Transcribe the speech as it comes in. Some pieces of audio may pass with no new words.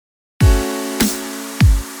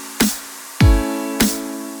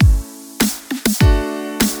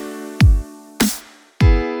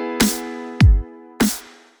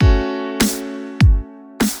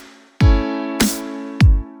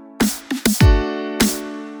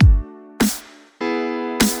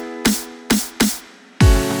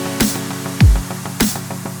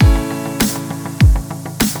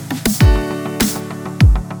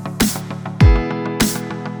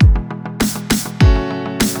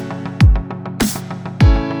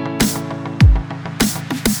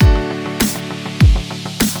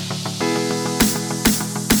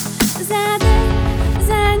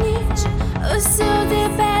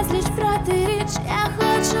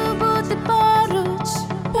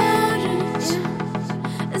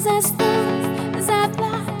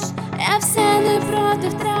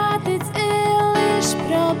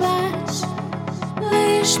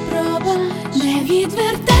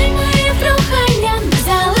відвертай мої прохання, не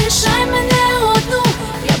залишай мене одну,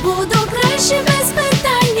 я буду краще без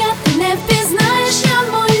питання. Ти не впізнаєш,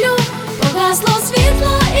 я молю, погасло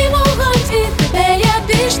світло і вогонь твій, тебе я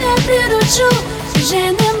більш не приручу, вже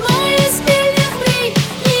немає спільних мрій,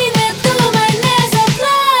 і не думай, не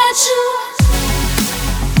заплачу,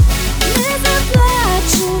 не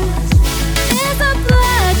заплачу, не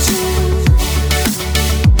заплачу,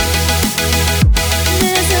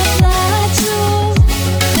 не заплачу,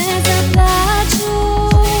 не заплачу.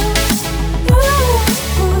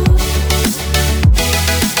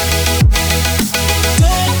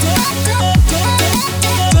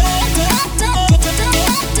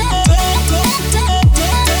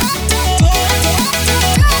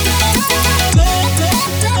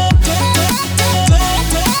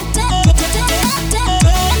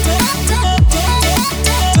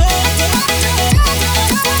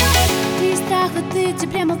 Твій страх летить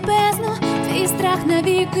прямо в бездну, твій страх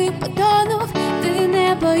навіки потонув. Ти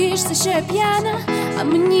не боїшся, що я п'яна, а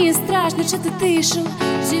мені страшно чути тишу.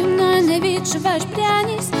 Зі мною не відчуваєш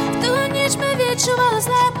пряність, в ту ніч ми відчували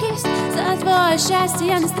слабкість. За твоє щастя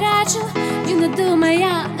я не страчу, і не думай,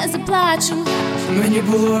 я не заплачу. Мені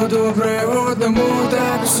було добре одному,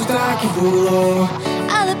 так усе так і було.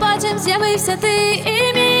 Але потім з'явився ти,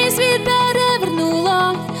 і мій світ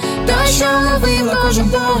перевернуло. Та що ловила кожен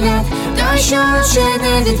погляд, та що очей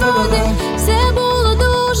не відводив. Все було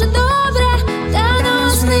дуже добре, та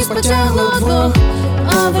нас вниз потягло двох.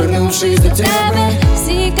 Повернувшись до тебе,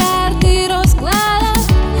 всі карти розклала.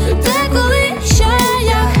 Де, коли, що,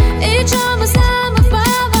 як і чому саме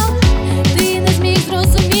впала. Ти не зміг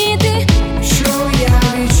зрозуміти, що я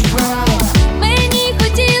відчувала. мені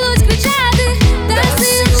хотілось кричати, та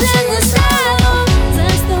сил вже не стало. За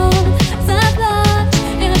стол, заплач,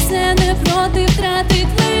 я все не проти втратить,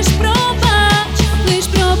 лиш пробач, лиш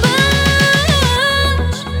пробач.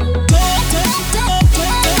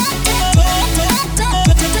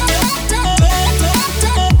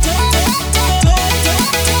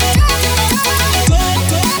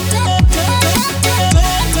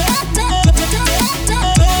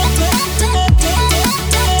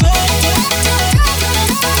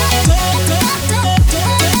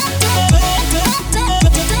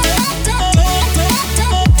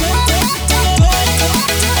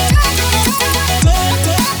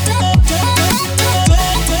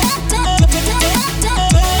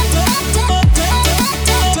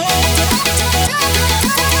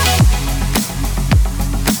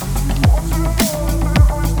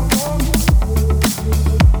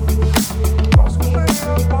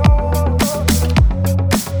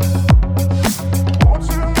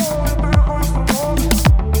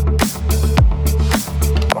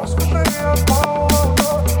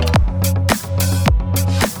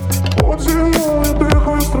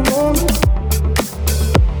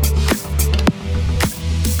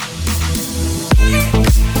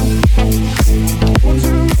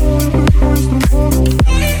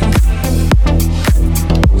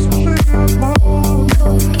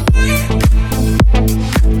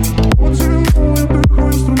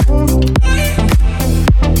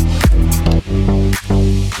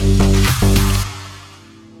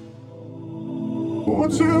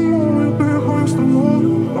 Поцілуй тихою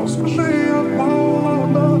струною, розкажи, як мала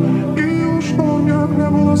одна, і у що, як не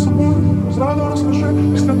була собою, зраду розкажи,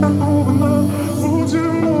 після такого вина.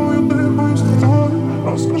 Поцілуй тихою струною,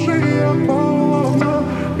 розкажи, як мала одна,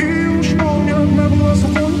 і у що, як не була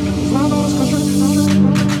собою, зраду розкажи.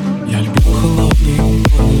 Я люблю холодні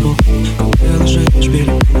руки, коли лежиш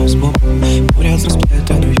біля мене збоку, поряд з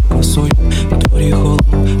розплетеною косою. На дворі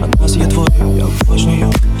холодно, а нас є двоє, я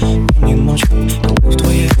обожнюю темні ночі, коли в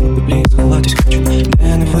твоє теплі сховатись хочу,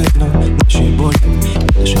 де не видно наші болі,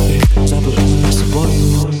 лише ти забери мене з собою.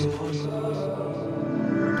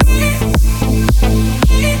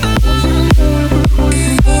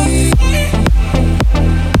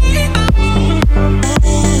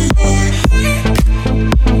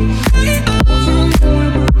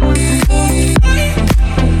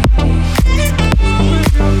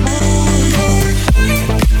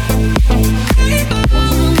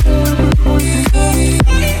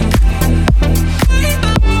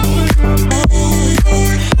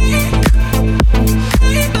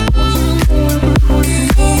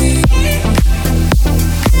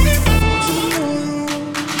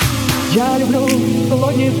 Я люблю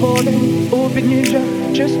холодні води у підніжжях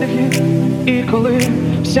чистих гір. І коли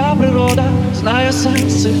вся природа знає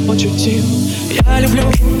сенс цих почуттів. Я люблю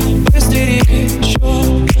бистрі ріки, що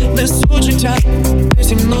несуть життя. Ти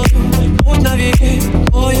зі мною будь навіки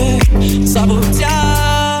моє забуття.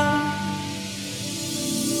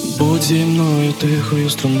 Будь зі мною тихою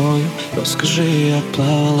струною, розкажи, як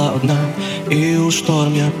плавала одна, і у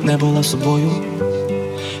шторм як не була собою.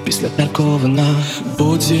 Після теркого вина,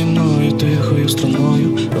 будь зі мною тихою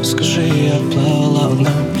струною, розкажи, як плавала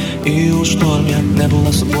одна, і у шторм як не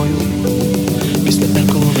була собою. Після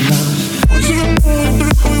теркого вина, будь зі мною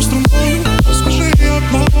тихою струною, розкажи, як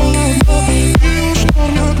плавала одна, і у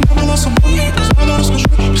шторм як не була собою. Зраду розкажи,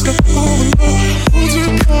 після такого вина. Будь зі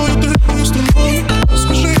мною тихою струною,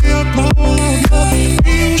 розкажи, як плавала одна,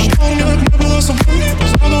 і у шторм як не була собою.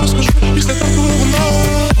 Зраду розкажи, після такого вина.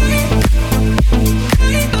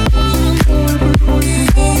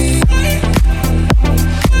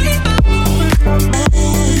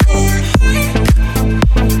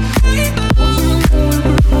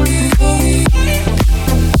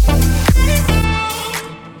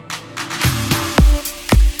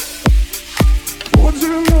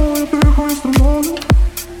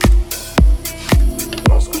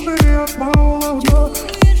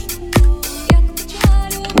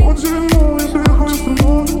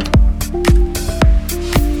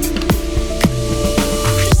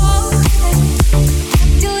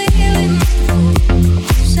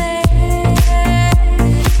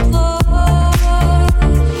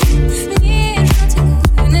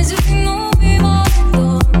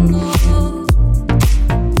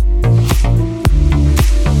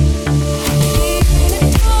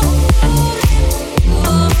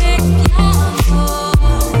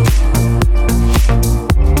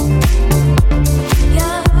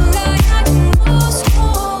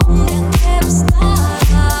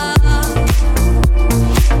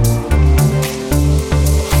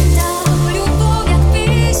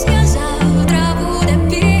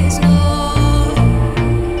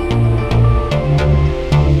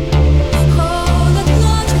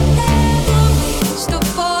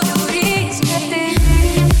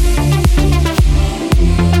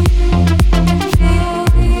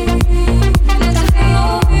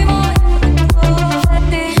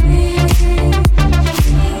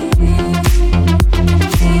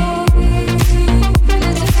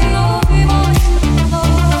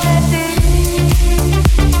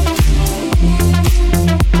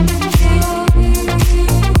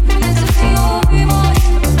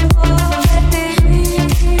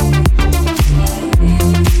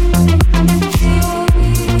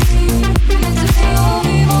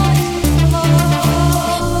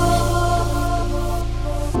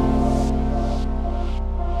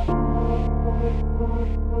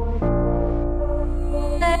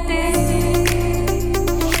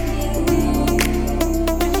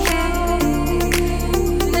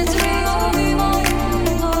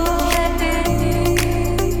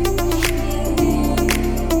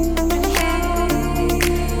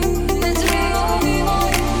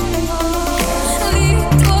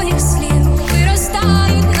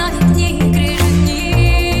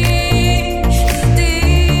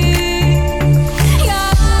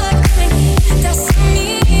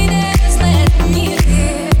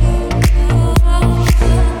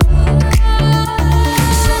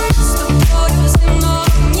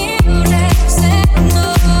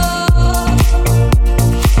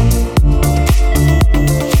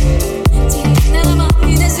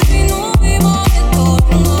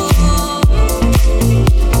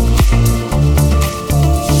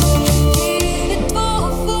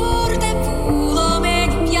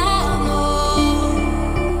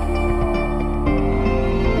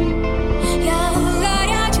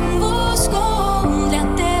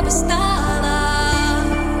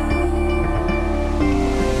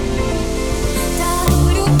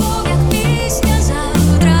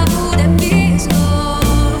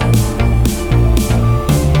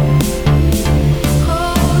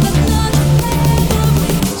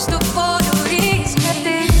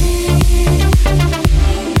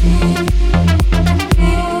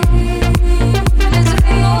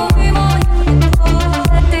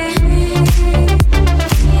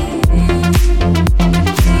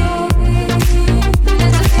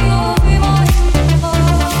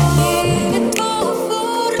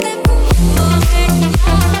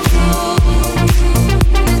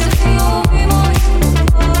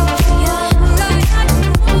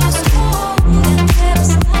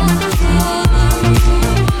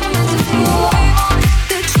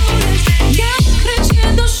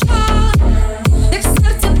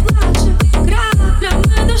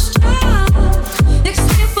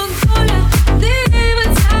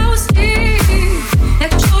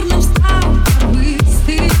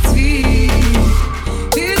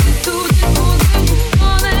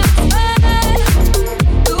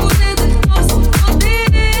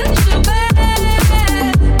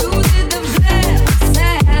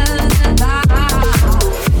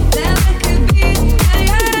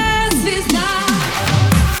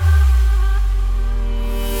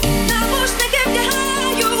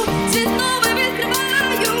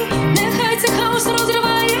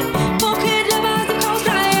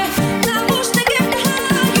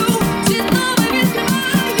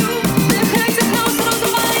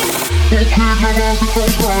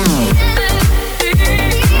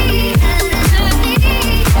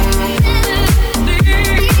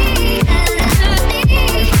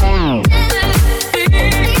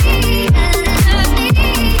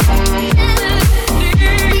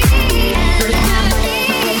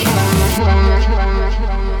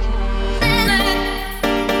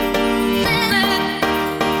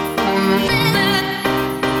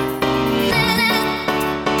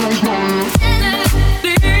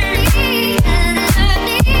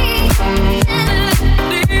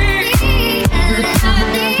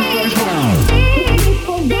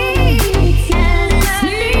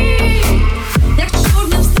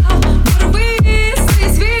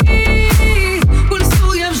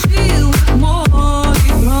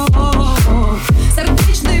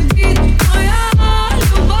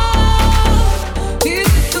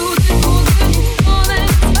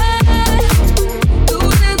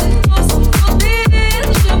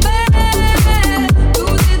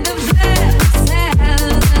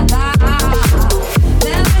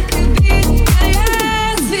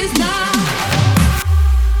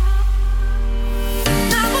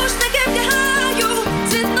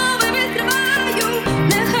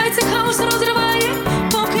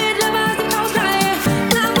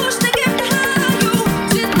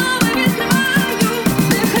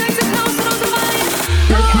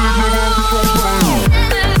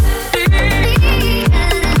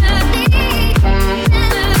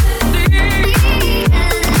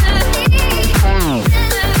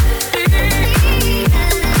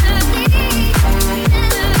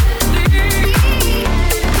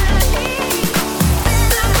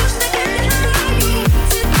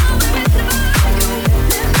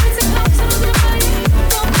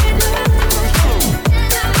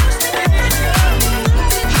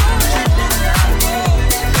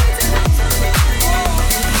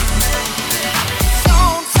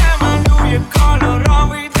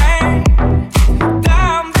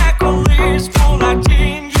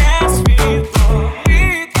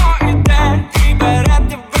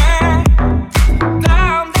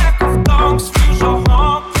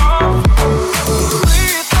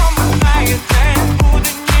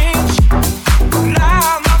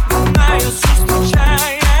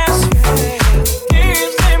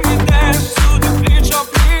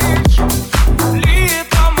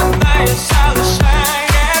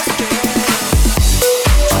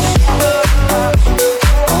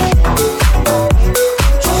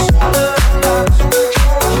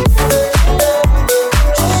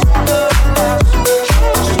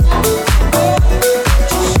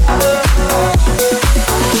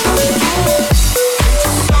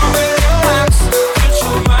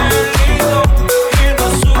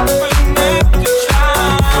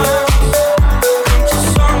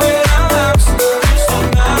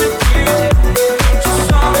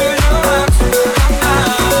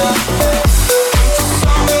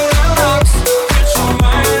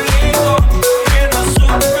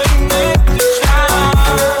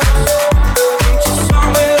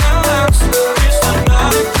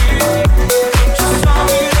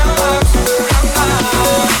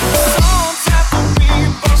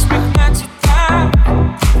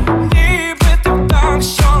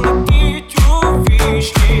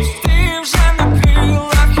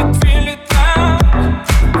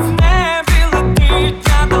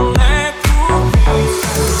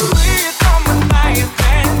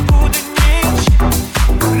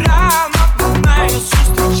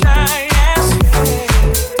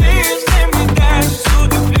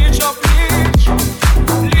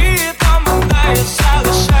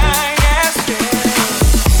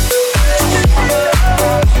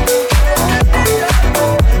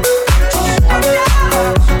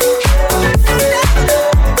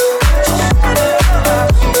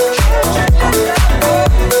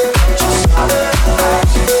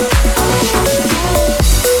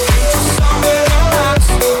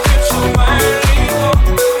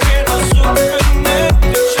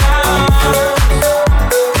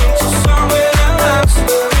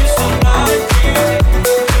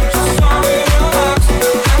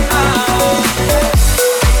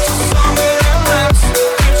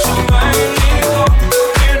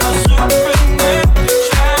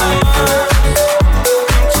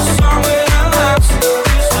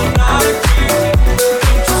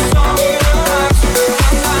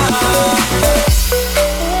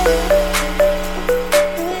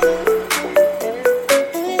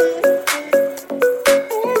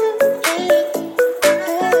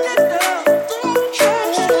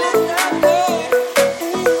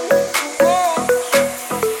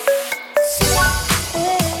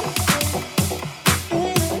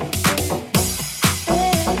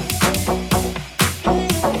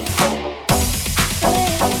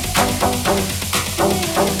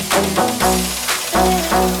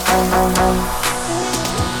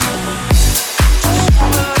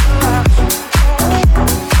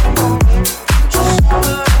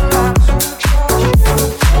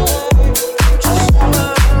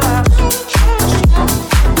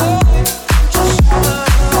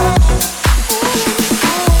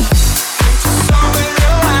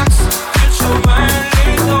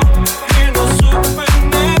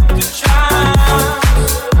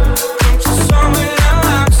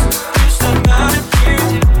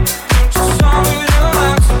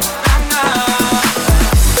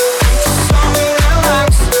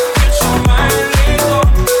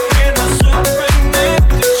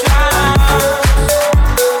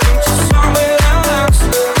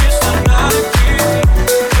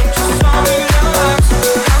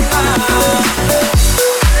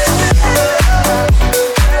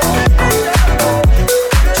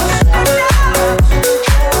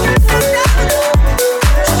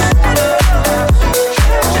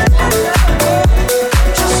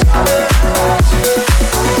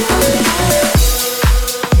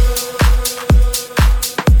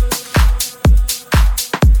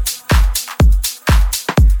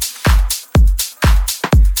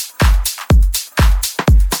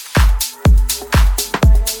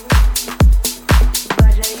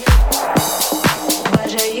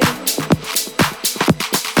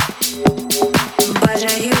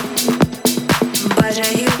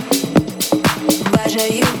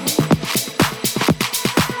 бажаю,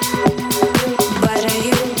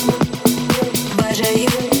 бажаю, бажаю,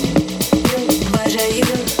 бажаю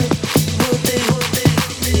бути,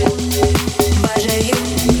 бажаю,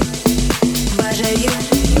 бажаю,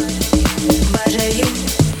 бажаю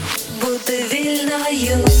бути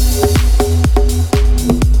вільною.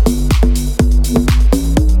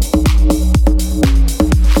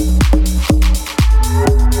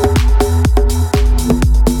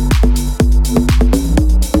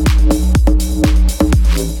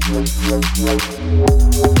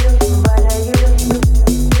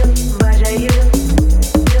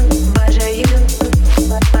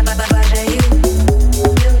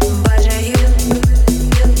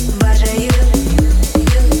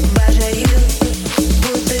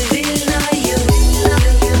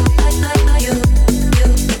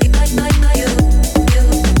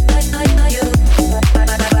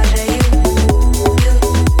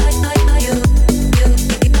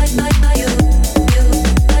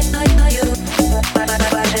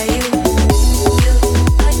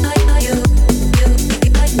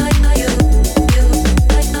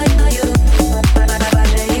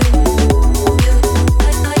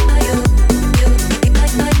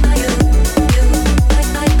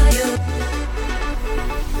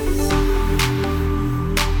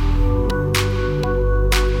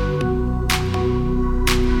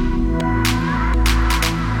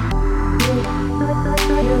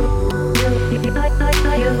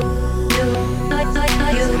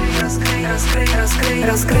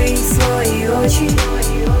 Розкрий свої очі,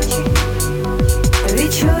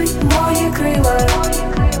 відчуй мої крила,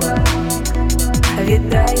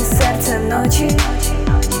 віддай серце ночі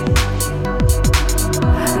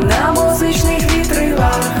на музичних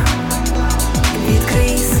вітрилах.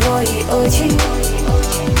 Відкрий свої очі,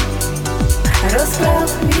 розправ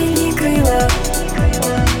вільні крила,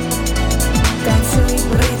 танцюй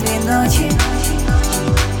в ритмі ночі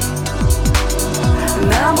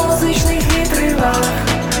на музичних вітрилах.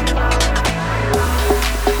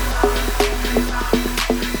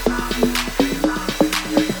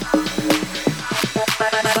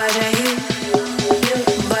 Бажаю,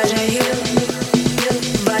 бажаю,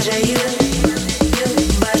 бажаю,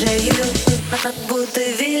 бажаю бути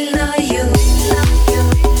вільною.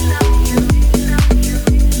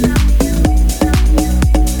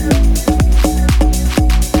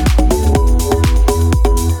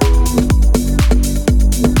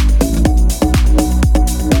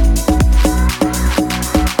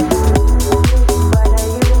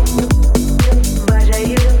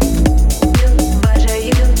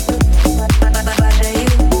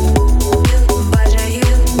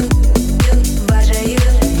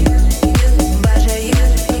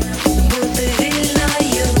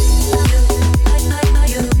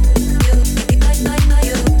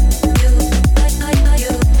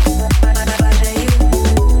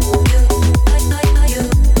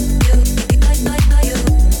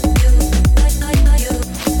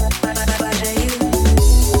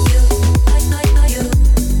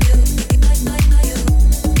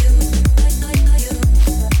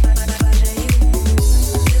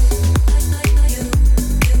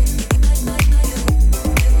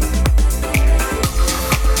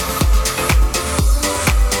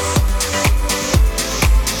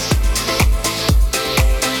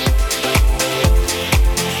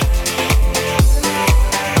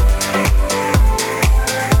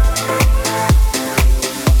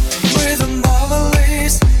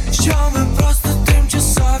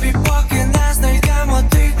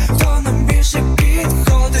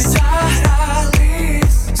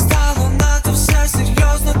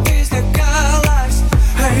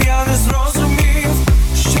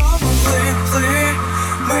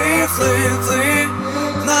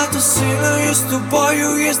 Надто сильною з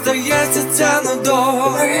тобою і здається це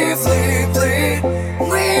надовго.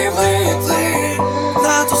 Ми влипли,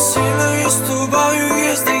 надто сильною з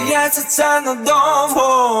тобою і здається це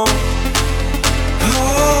надовго.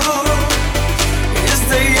 І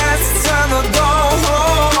здається це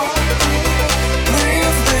надовго. Ми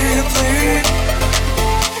влипли,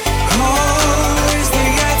 і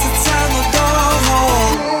здається це надовго.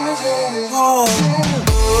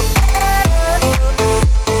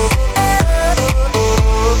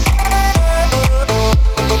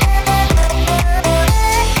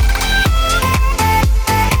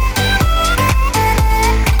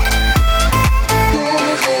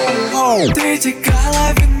 Ти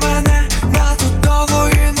тікала від мене надто довго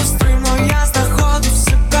і нестримно. Я знаходив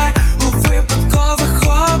себе у випадкових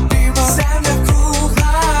обіймах. Земля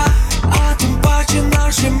кругла, а тим паче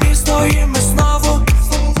наше місто. І ми знову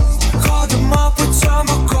ходимо по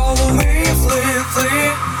цьому колу. Ми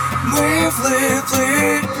влипли,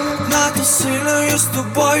 сильною з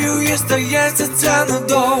тобою, і здається, це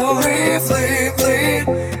надовго.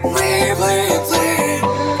 Ми влипли,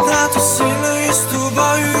 надто сильною з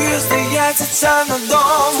тобою, і здається, це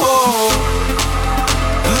надовго.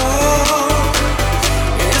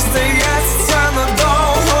 І здається, це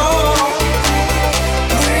надовго.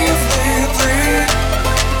 Ми влипли,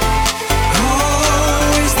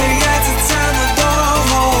 і здається, це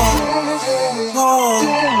надовго.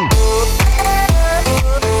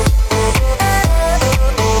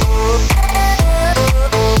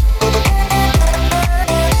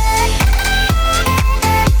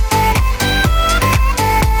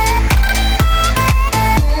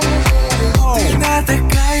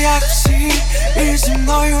 І зі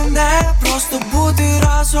мною не просто бути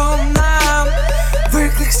разом нам.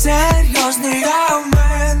 Виклик серйозний, а в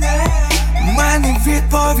мене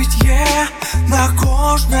відповідь є на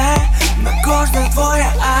кожне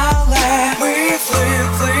твоє але.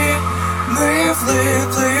 Ми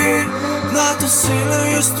влипли, надто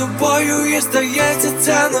сильною з тобою, і здається,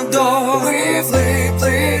 це надовго.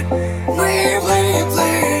 Ми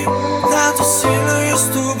влипли, надто сильною з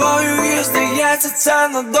тобою, і здається, це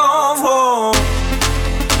надовго.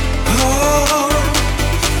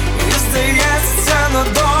 І здається, це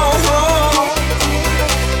надовго.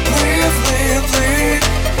 Ми влипли,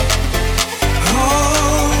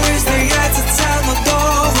 і здається, це надовго.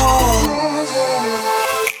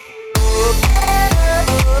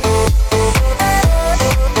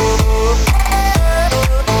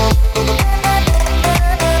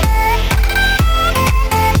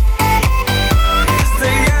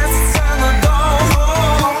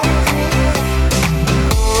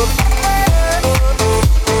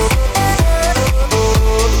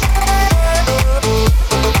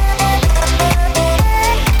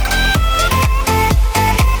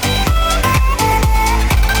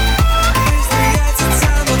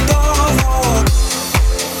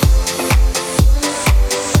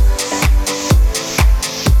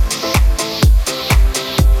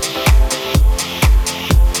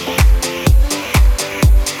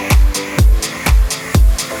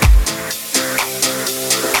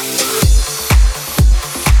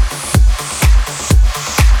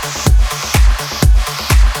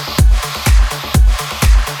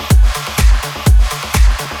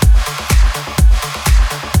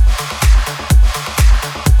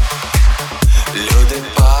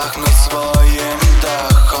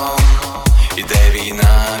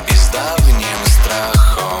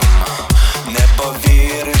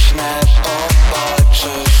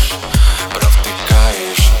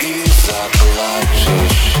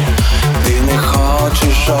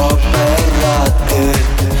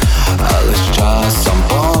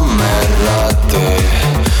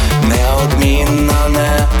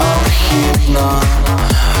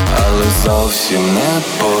 Зовсім не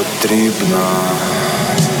потрібно.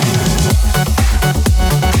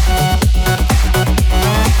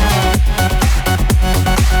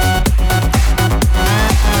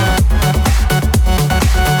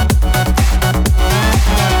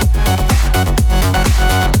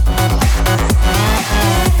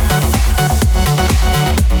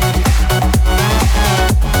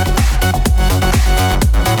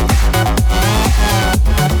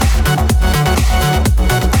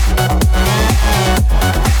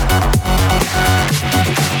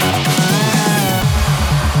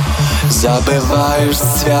 Забиваєш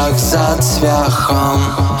цвях за цвяхом,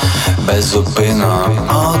 без зупинок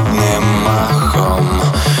одним махом.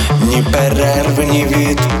 Ні перерви, ні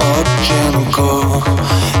відпочинку,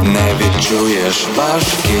 не відчуєш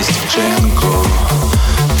важкість вчинку.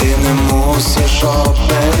 Ти не мусиш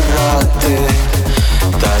обирати,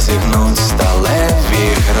 та зігнуть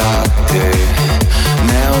сталеві грати.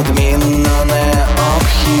 Неодмінно,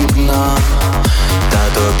 необхідно,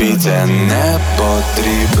 та тобі це не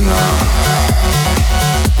потрібно.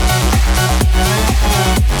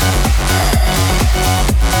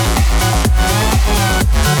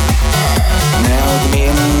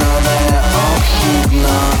 Неодмінно,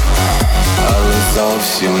 необхідно, але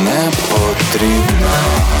зовсім не потрібно.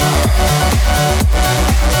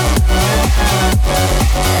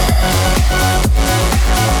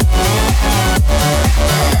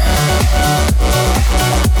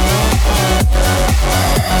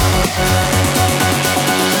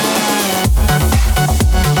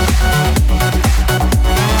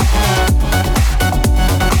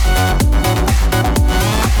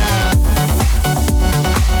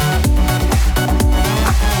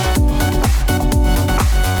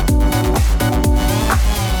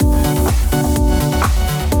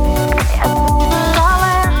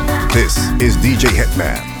 This is DJ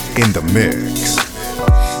Hetman in the mix.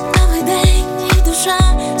 Новий день і душа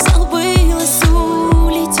загубила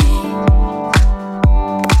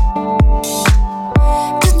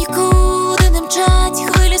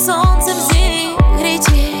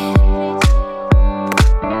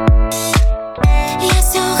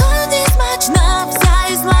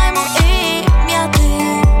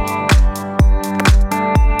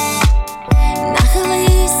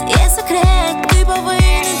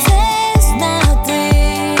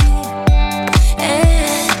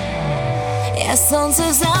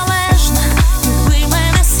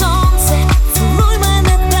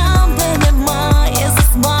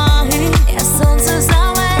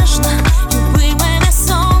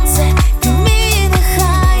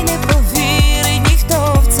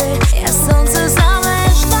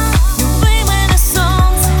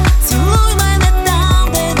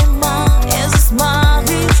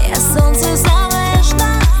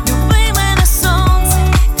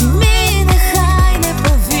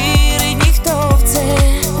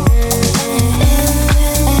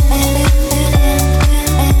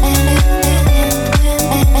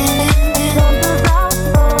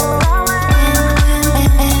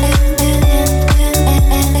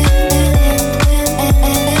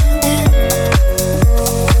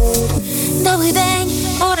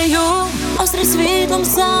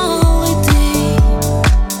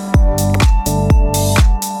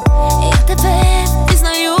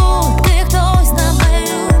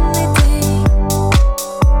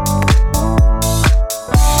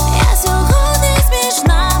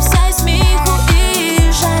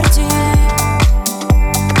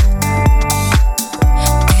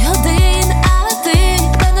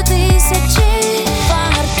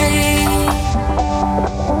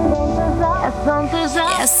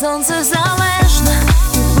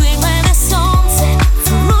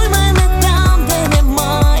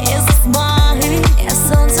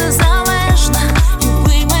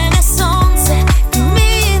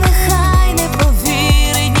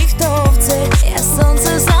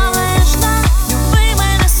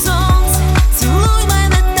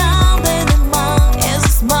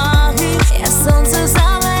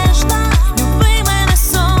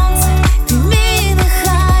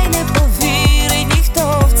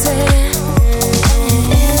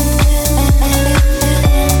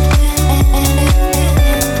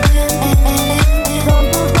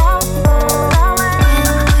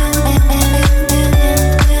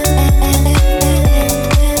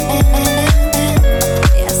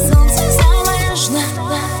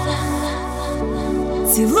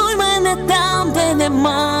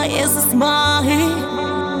немає засмаги.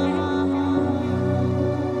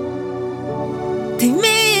 Ти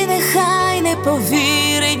мій, нехай не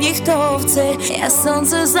повірить ніхто в це. Я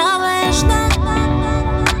сонце залежна.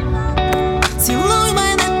 Цілуй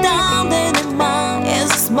мене там, де немає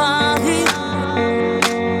засмаги.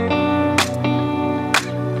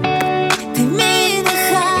 Ти мій,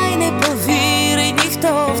 нехай не повірить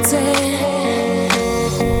ніхто в це.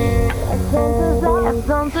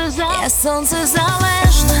 Я сонце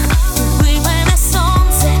залежна. Люби мене,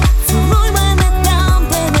 сонце, цілуй мене там,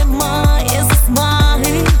 де немає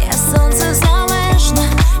засмаги. Я сонце залежна.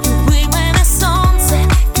 Люби мене, сонце,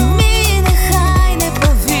 ти мій, нехай не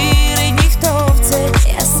повірить ніхто в це.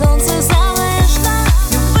 Я сонце залежна.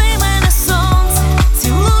 Люби мене, сонце,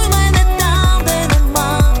 цілуй мене там, де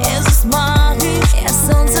немає засмаги. Я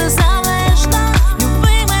сонце залежна.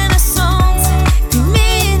 Люби мене, сонце, ти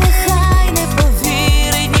мій, нехай не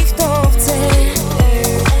повірить ніхто в це.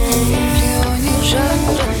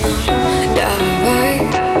 Давай,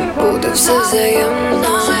 буде все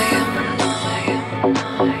взаємно.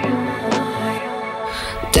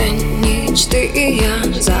 День, ніч, ти і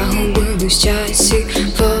я загубились в часі.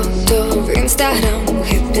 Фото в інстаграм,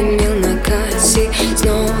 хеппі міл на касі.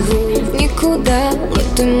 Знову в нікуди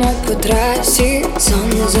летимо по трасі.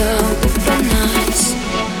 Сон забув про нас.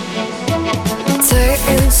 Це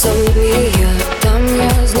інсомнія, там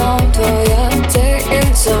я знов твоя. Це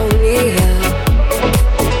інсомнія.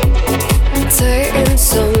 Це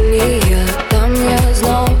інсомнія, там я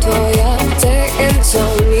знов твоя. Це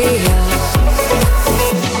інсомнія.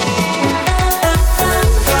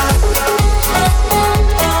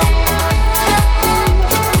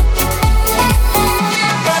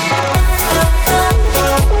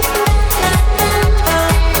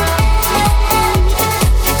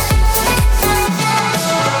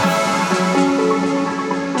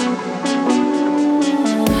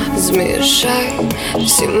 Змішай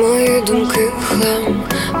всі мої думки в хлам.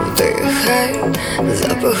 Вдихай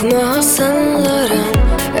запах мого Сен-Лоран.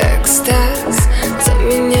 Екстаз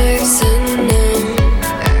заміняє все нам.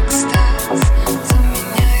 Екстаз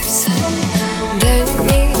заміняє все нам. День,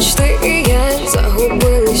 ніч, ти і я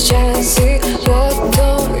загубились в часі.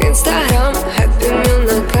 Фото в інстаграм, хеппі міл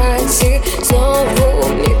на касі. Знову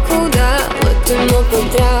нікуди летимо по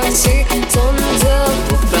трасі. Сон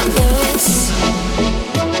забув про нас.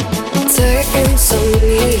 Це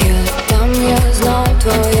інсомнія, там я знов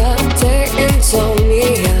твоя. Це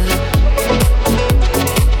інсомнія.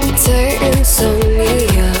 Це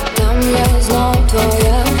інсомнія, там я знов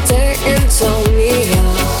твоя. Це інсомнія.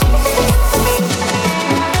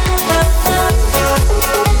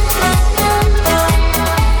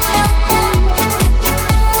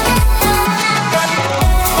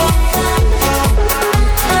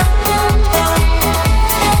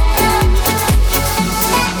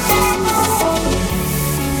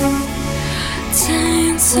 Це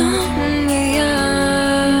інсомнія.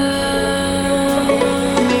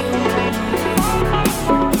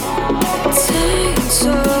 Це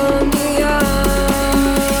інсомнія.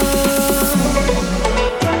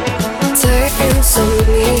 Це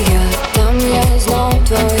інсомнія, там я знов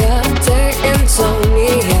твоя. Це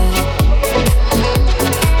інсомнія.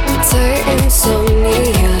 Це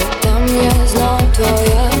інсомнія, там я знов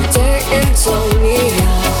твоя. Це інсомнія.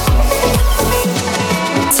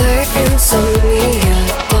 Це інсомнія,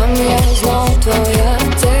 там я знов твоя.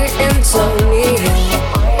 Це інсомнія.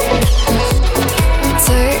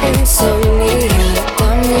 Це інсомнія,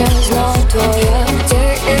 там я знов твоя.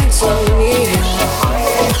 Це інсомнія.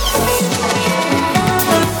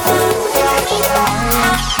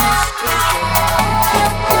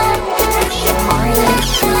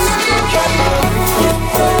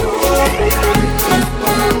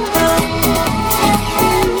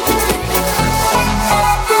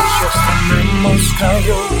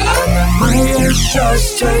 Скажу, а немає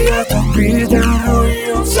щастя, я тобі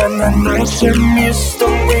дарую. Це не наше місто,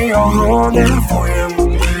 ми його нервуєм.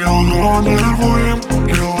 Ми його нервуєм,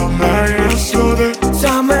 і лунає сюди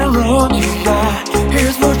ця мелодія, і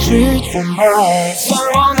звучить у мене.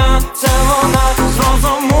 Це вона з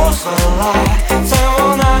розуму звела.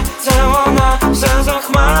 Це вона все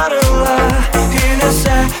захмарила. І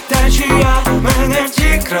несе течія мене в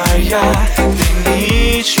ті края, де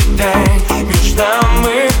ніч і день між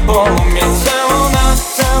нами полум'я. Це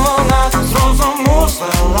вона з розуму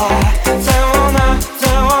звела. Це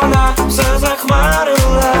вона все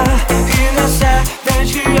захмарила. І несе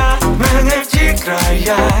течія мене в ті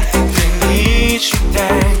края, де ніч і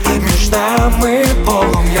день між нами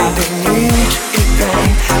полум'я. Де ніч і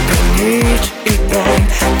день, де ніч і день,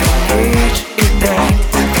 де ніч і день,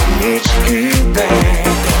 де ніч і день,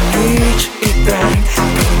 де ніч і день.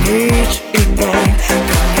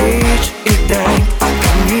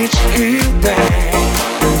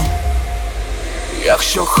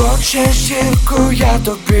 Хочеш зірку, я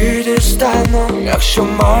тобі дістану. Якщо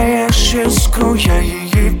маєш іскру, я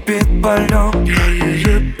її підпалю.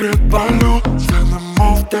 Це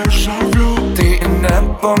немов дежавю. Ти і не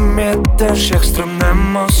помітиш, як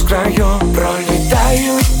стрибнемо з краю.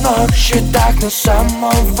 Пролітають ночі так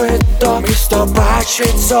несамовито. Місто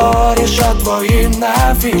бачить зорі, що твої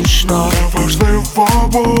навічно. Неважливо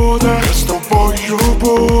буде, я з тобою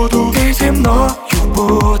буду. Ти зі мною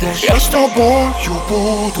будеш, Я з тобою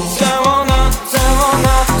буду. Це вона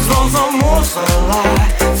з розуму звела.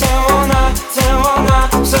 Це вона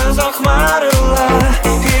все захмарила.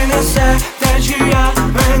 І несе течія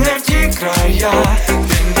мене в ті края,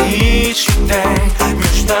 де ніч і день,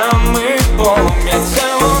 між нами полум'я. Це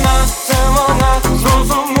вона з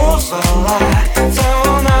розуму звела. Це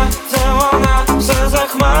вона все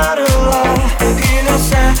захмарила. І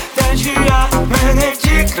несе течія мене в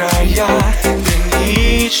ті края, де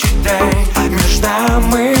ніч і день, між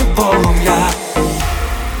нами полум'я.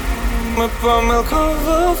 Ми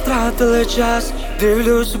помилково втратили час.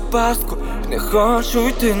 Дивлюсь у пастку, не хочу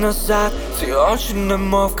йти назад. Ці очі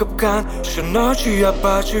немов капкан. Щоночі я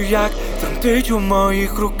бачу, як тремтить у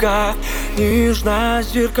моїх руках ніжна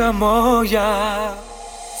зірка моя.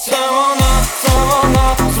 Це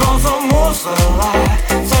вона з розуму звела.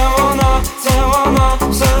 Це вона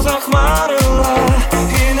все захмарила.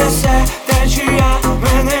 І несе течія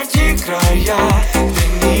мене в ті края,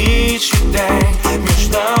 де ніч і день, між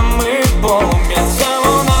нами полум'я. Це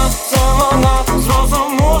вона з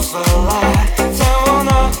розуму звела. Це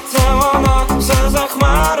вона все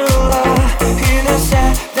захмарила. І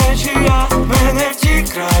несе течія мене в ті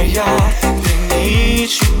края, де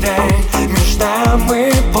ніч і день, між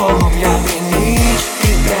нами полум'я. І ніч і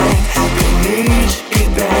день, і ніч і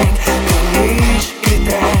день, і ніч і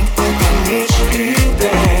день, і ніч і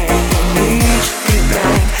день, і ніч і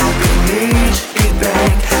день, і ніч і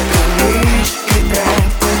день, і ніч і день,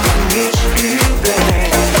 і ніч і день.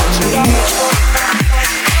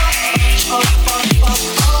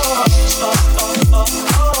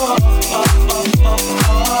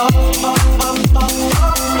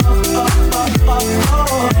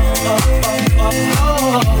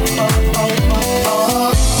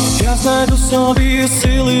 Я знайду собі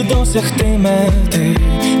сили досягти мети.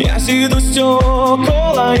 Я зійду з цього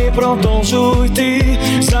кола і продовжу йти.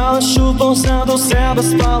 Залишу позаду себе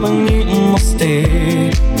спалені мости.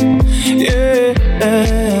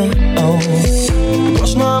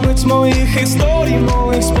 Кожна мить моїх історій,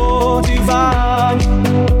 моїх сподівань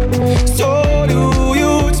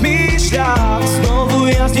столюють мій шлях. Знову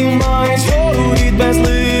я знімаюсь вгору від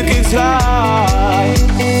безликих зграй.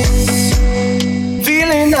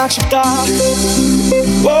 Вільний наче птах.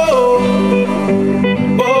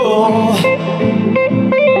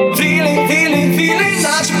 Вільний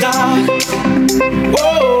наче птах.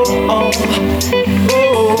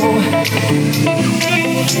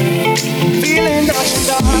 Вільний наче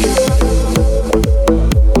птах.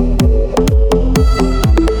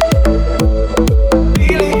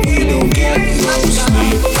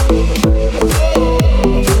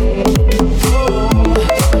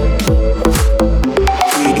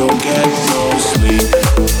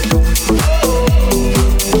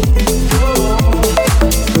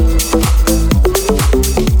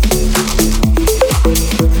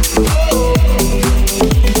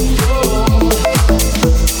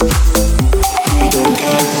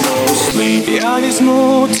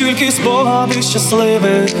 Тільки спогади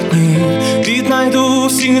щасливих днів. Віднайду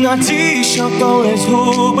всі надії, що колись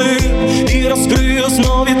губив, і розкрию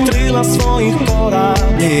знов вітрила своїх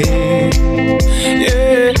кораблів.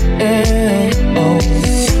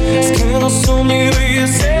 Скину сумніви і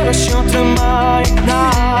себе, що тримають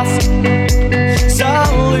нас.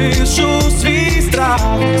 Залишу свій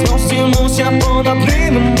страх, знов сімуся понад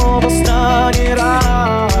ними, мов останній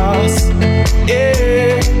раз.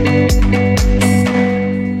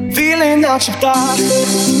 Наче птах.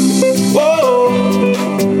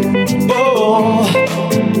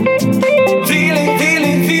 Вільний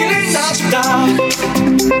наче птах.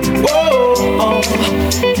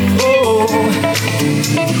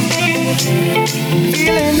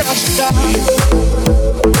 Вільний наче птах.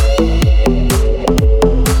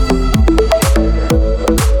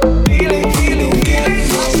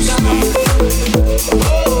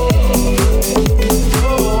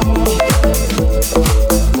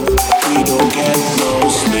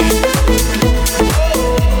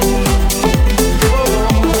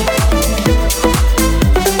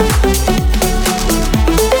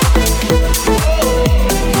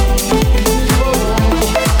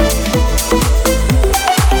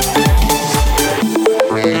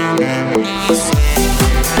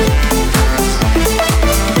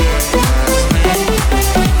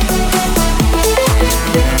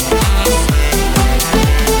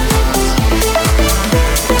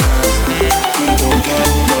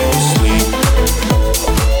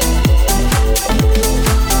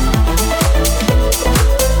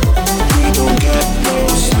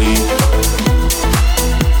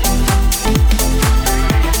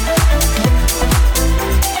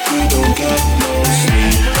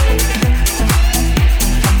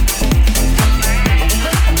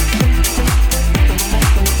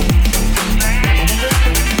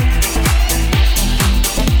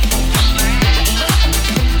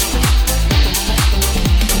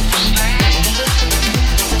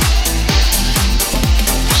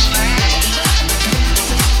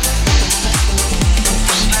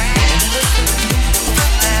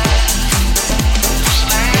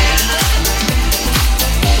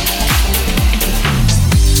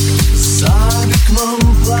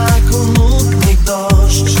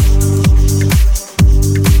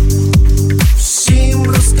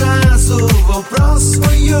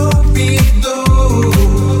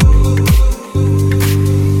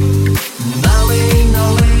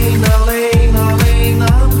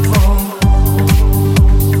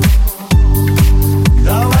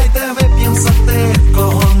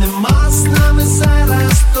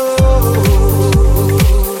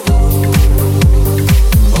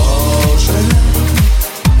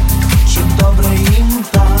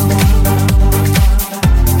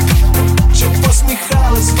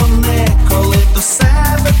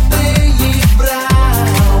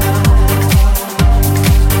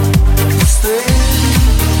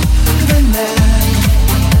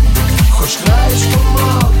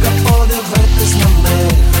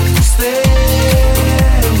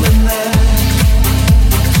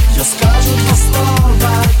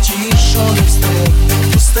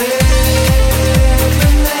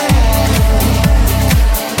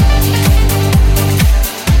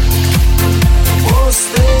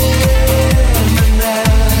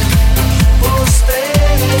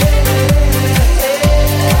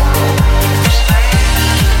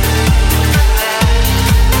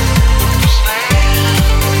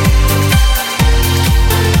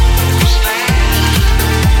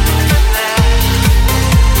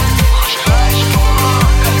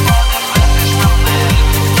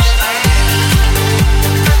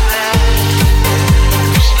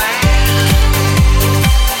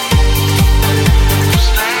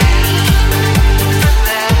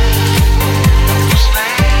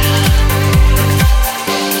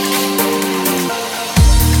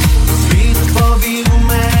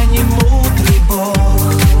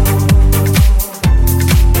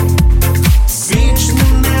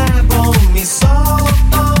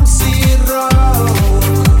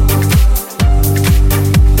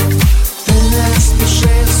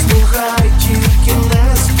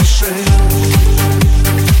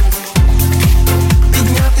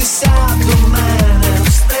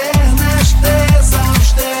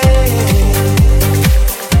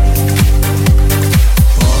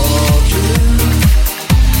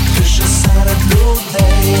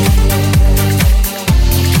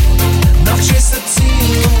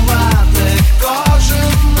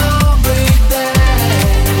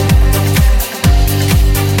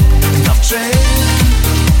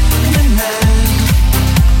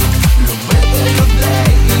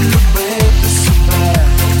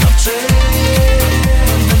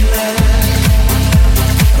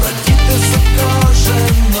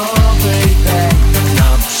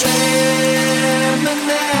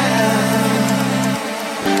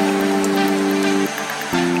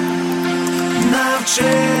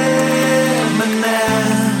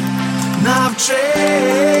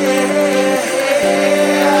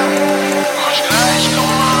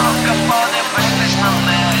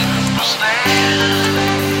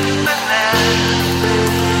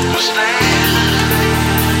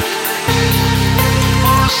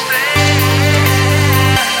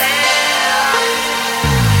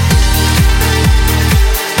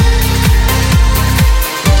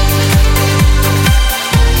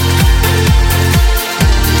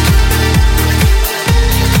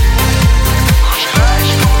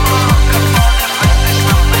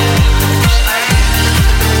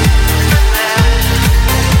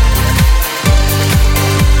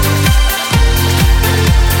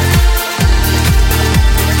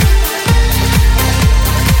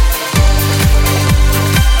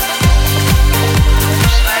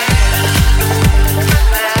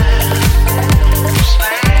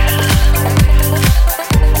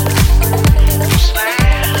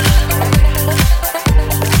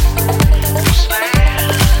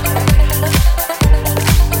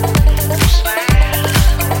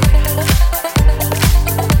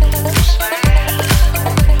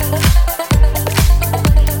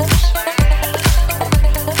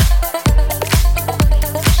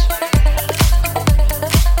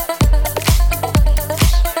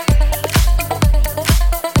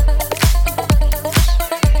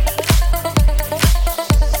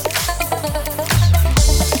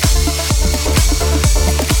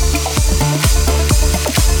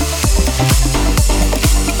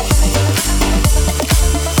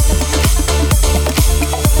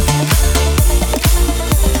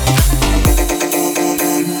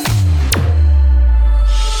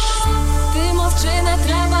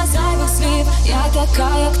 я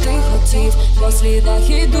така, як ти хотів, по слідах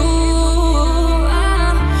іду.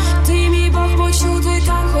 Ти мій Бог почути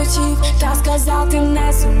так хотів, та сказати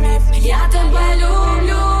не зумів. Я тебе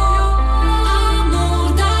люблю.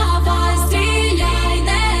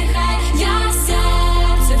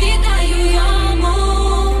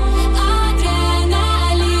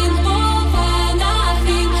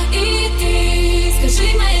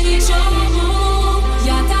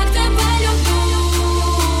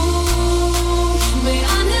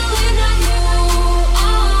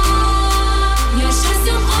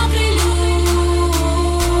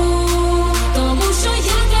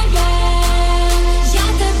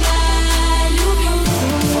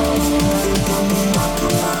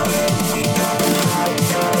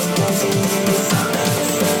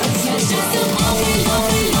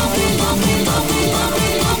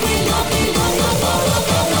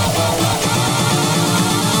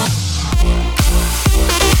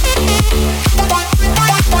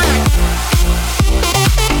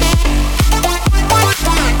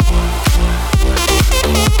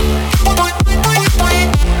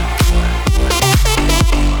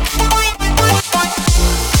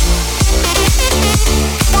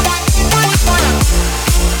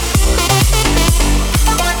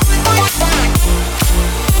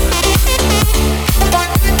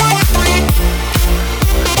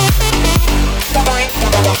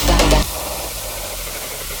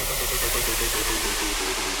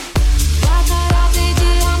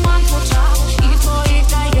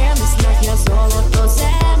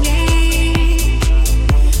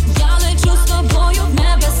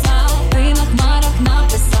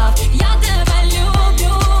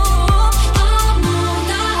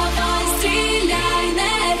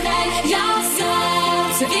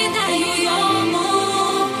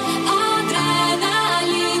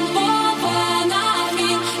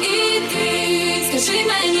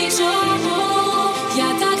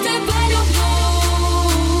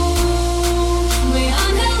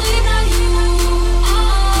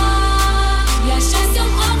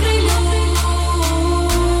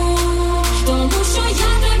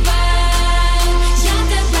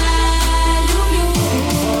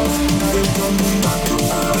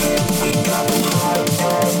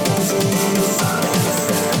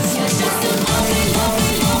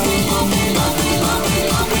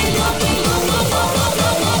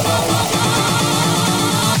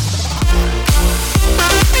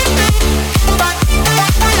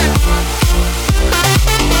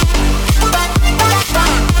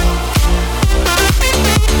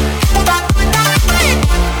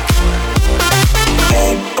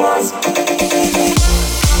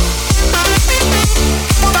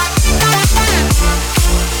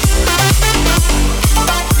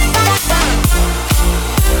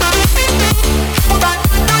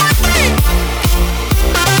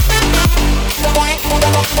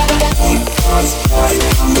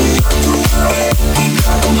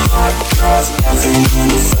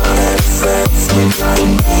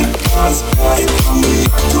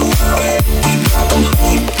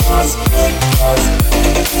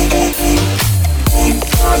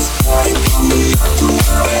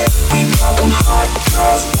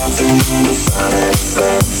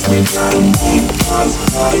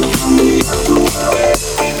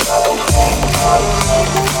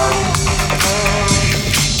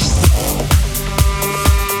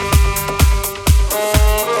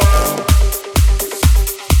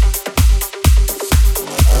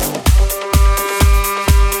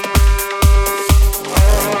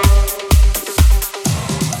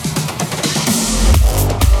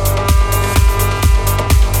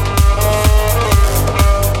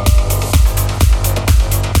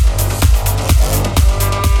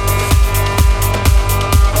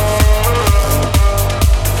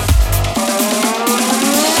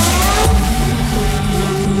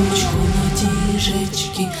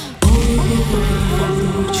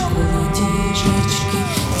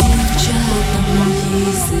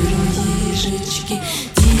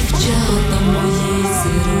 Дівчата мої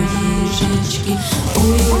сироїжечки,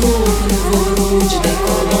 ой,